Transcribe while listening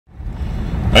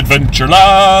Adventure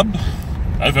Lab,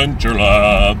 Adventure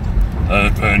Lab,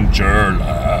 Adventure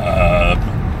Lab.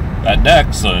 At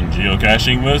next on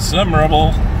Geocaching with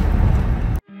Simrebel.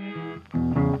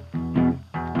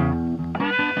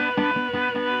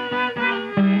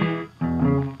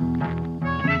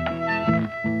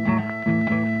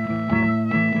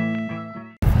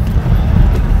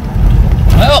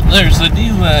 Well, there's a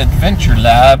new Adventure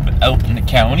Lab out in the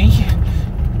county.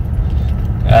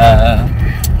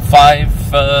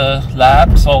 5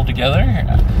 labs altogether,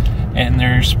 and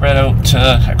they're spread out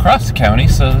across the county,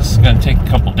 so this is going to take a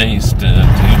couple days to do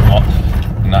them all.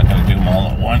 I'm not going to do them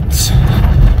all at once.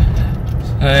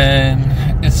 And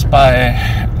it's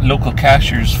by local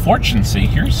cachers, Fortune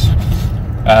Seekers,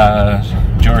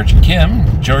 George and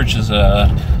Kim. George is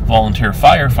a volunteer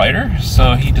firefighter,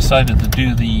 so he decided to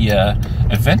do the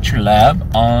Adventure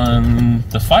Lab on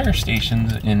the fire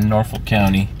stations in Norfolk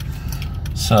County.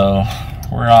 So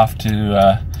we're off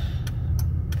to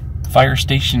fire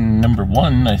station number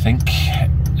 1, I think,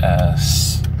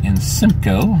 in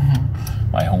Simcoe,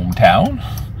 my hometown,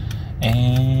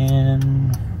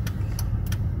 and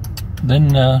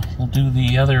then we'll do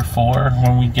the other 4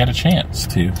 when we get a chance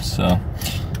to. So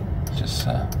just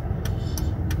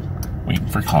waiting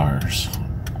for cars.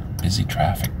 Busy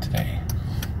traffic today.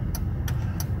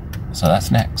 So that's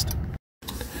next.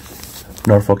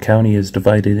 Norfolk County is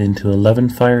divided into 11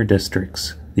 fire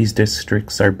districts. These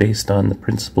districts are based on the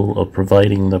principle of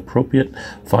providing the appropriate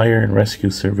fire and rescue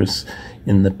service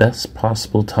in the best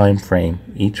possible time frame.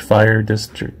 Each fire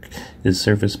district is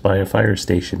serviced by a fire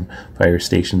station. Fire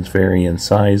stations vary in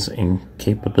size and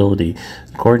capability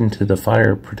according to the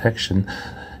fire protection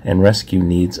and rescue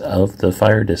needs of the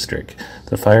fire district.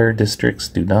 The fire districts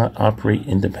do not operate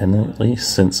independently,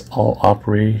 since all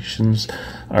operations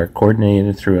are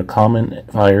coordinated through a common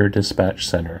fire dispatch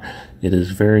center. It is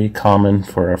very common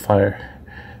for our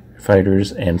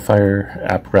firefighters and fire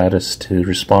apparatus to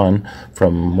respond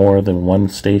from more than one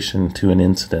station to an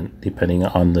incident, depending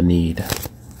on the need.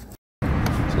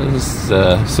 So this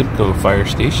is Simcoe Fire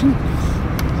Station.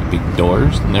 Big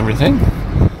doors and everything.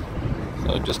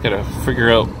 So just gotta figure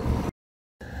out.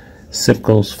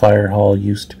 Simcoe's Fire Hall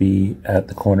used to be at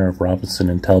the corner of Robinson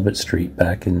and Talbot Street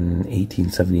back in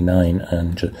 1879.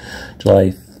 On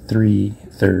July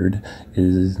 3rd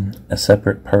is a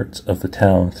separate parts of the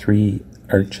town. 3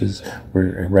 arches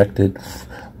were erected,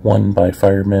 one by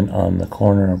firemen on the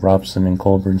corner of Robinson and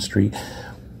Colburn Street.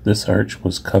 This arch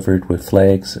was covered with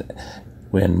flags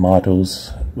and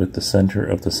mottos, with the center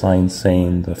of the sign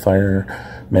saying, "The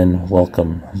firemen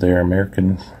welcome their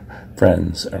American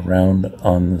friends." Around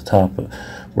on the top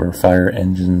were fire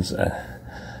engines, a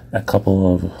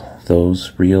couple of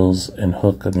those, reels and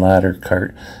hook and ladder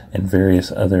cart, and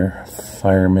various other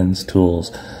firemen's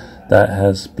tools. That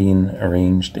has been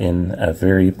arranged in a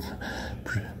very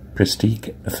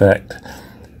pristine effect.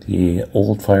 The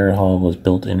old fire hall was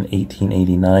built in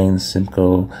 1889.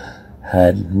 Simcoe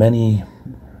had many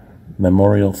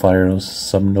memorial fires,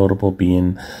 some notable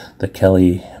being the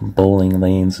Kelly bowling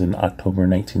lanes in October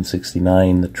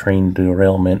 1969, the train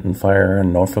derailment and fire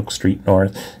on Norfolk Street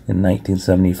North in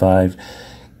 1975,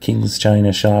 King's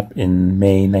China Shop in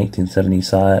May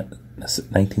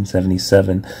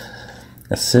 1977,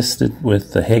 assisted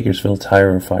with the Hagersville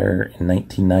Tire Fire in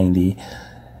 1990,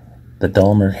 the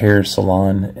Dahmer Hair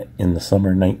Salon in the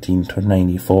summer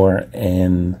 1994,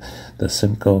 and the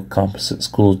Simcoe Composite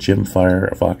School Gym Fire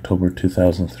of October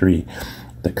 2003.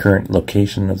 The current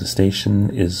location of the station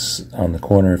is on the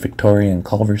corner of Victoria and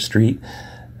Culver Street.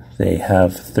 They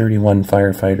have 31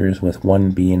 firefighters, with 1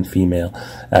 being female.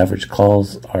 Average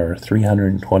calls are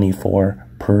 324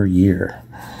 per year.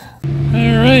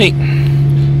 Alright,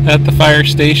 at the fire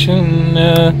station,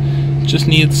 just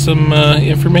need some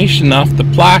information off the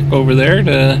plaque over there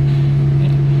to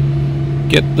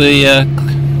get the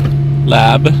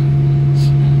lab.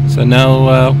 So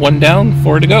now 1 down,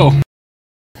 4 to go.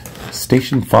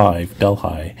 Station 5,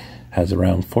 Delhi, has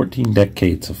around 14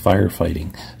 decades of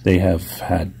firefighting. They have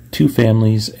had 2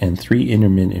 families and 3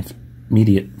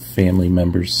 intermediate family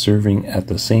members serving at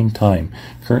the same time.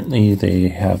 Currently they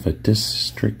have a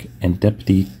district and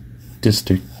deputy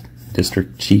district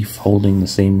chief holding the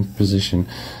same position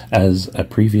as a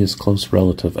previous close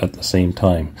relative at the same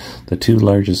time. The 2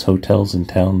 largest hotels in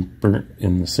town burnt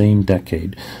in the same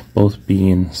decade, both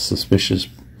being suspicious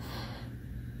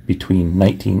between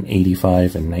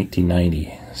 1985 and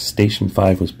 1990. Station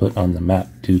 5 was put on the map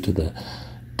due to the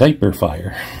diaper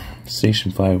fire.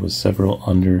 Station 5 was served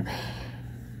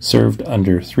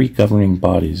under 3 governing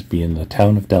bodies, being the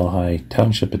Town of Delhi,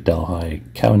 Township of Delhi,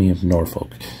 County of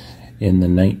Norfolk. In the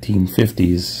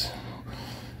 1950s,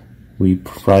 We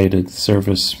provided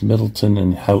service Middleton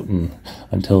and Houghton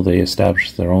until they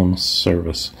established their own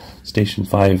service. Station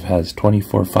 5 has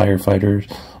 24 firefighters,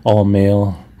 all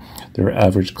male. Their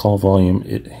average call volume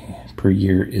per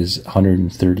year is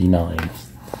 139.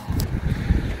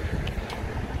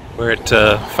 We're at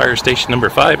fire station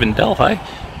number 5 in Delhi.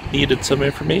 Needed some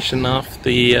information off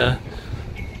the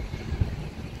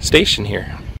station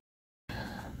here.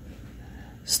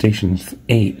 Station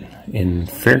 8 in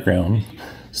Fairground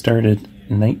started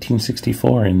in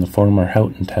 1964 in the former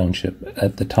Houghton Township.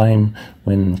 At the time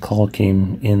when the call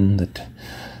came in,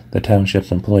 the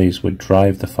township's employees would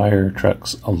drive the fire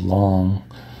trucks along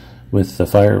with the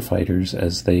firefighters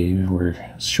as they were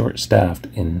short-staffed.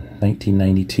 In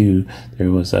 1992,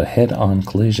 there was a head-on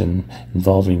collision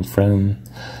involving friends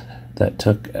that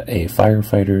took a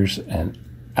firefighters an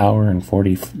hour and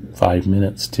 45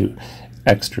 minutes to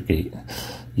extricate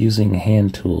using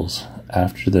hand tools.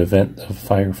 After the event, the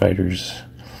firefighters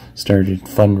started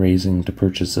fundraising to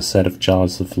purchase a set of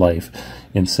Jaws of Life.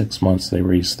 In 6 months, they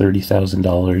raised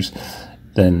 $30,000,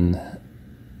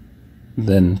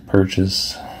 then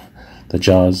purchased the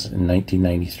Jaws in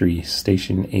 1993.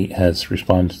 Station 8 has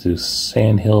responded to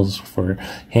Sand Hills for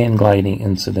hand gliding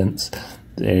incidents.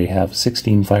 They have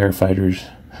 16 firefighters,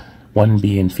 1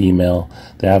 being female.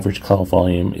 The average call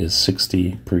volume is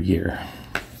 60 per year.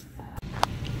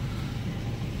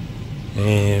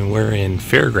 And we're in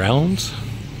Fairgrounds,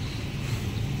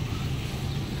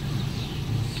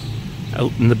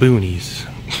 out in the boonies.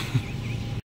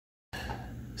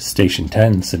 Station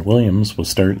 10, St. Williams, was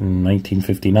started in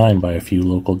 1959 by a few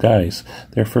local guys.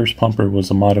 Their first pumper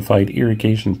was a modified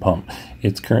irrigation pump.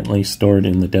 It's currently stored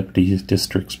in the Deputy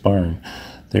District's barn.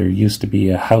 There used to be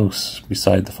a house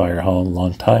beside the fire hall a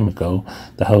long time ago.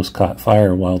 The house caught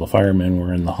fire while the firemen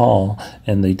were in the hall,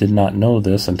 and they did not know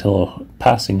this until a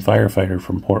passing firefighter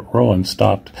from Port Rowan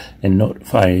stopped and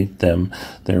notified them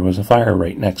there was a fire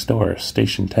right next door.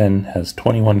 Station 10 has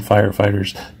 21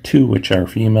 firefighters, 2 which are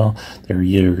female. Their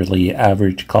yearly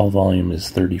average call volume is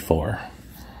 34.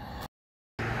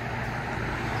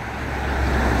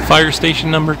 Fire station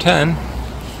number 10.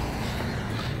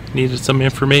 Needed some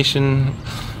information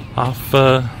off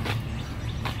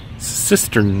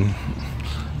cistern,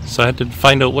 so I had to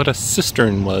find out what a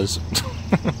cistern was.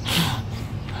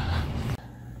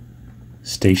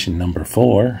 Station number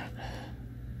 4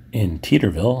 in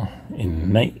Teeterville.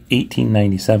 In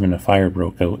 1897, a fire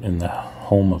broke out in the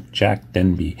home of Jack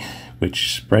Denby,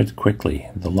 which spread quickly.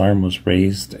 The alarm was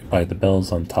raised by the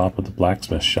bells on top of the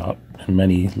blacksmith shop, and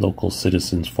many local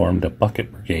citizens formed a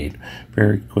bucket brigade.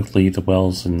 Very quickly, the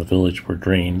wells in the village were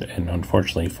drained, and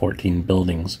unfortunately 14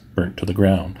 buildings burnt to the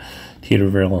ground.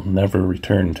 Teeterville never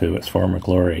returned to its former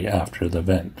glory after the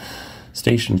event.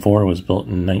 Station 4 was built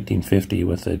in 1950,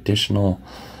 with the addition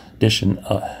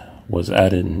was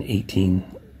added in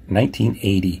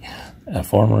 1980. A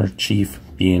former chief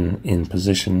being in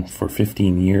position for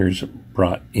 15 years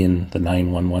brought in the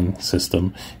 911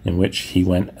 system, in which he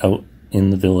went out in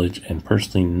the village and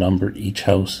personally numbered each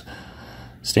house.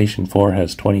 Station 4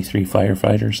 has 23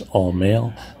 firefighters, all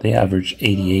male. They average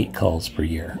 88 calls per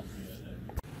year.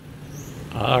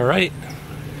 Alright,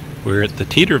 we're at the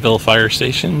Teeterville fire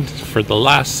station for the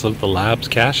last of the labs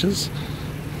caches,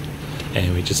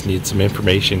 and we just need some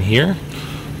information here.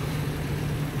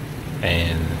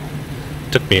 And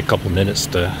it took me a couple minutes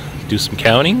to do some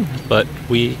counting, but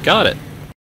we got it.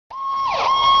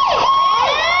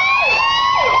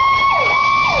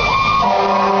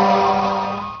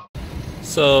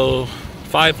 So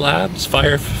 5 labs,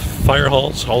 fire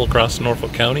halls all across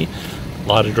Norfolk County. A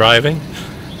lot of driving,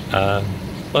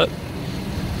 but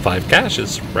 5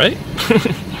 caches, right?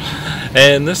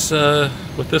 And this,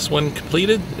 with this one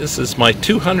completed, this is my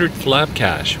 200th lab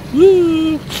cache.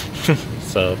 Woo!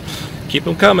 So keep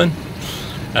them coming.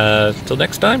 Till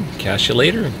next time, cache you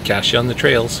later and cache you on the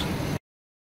trails.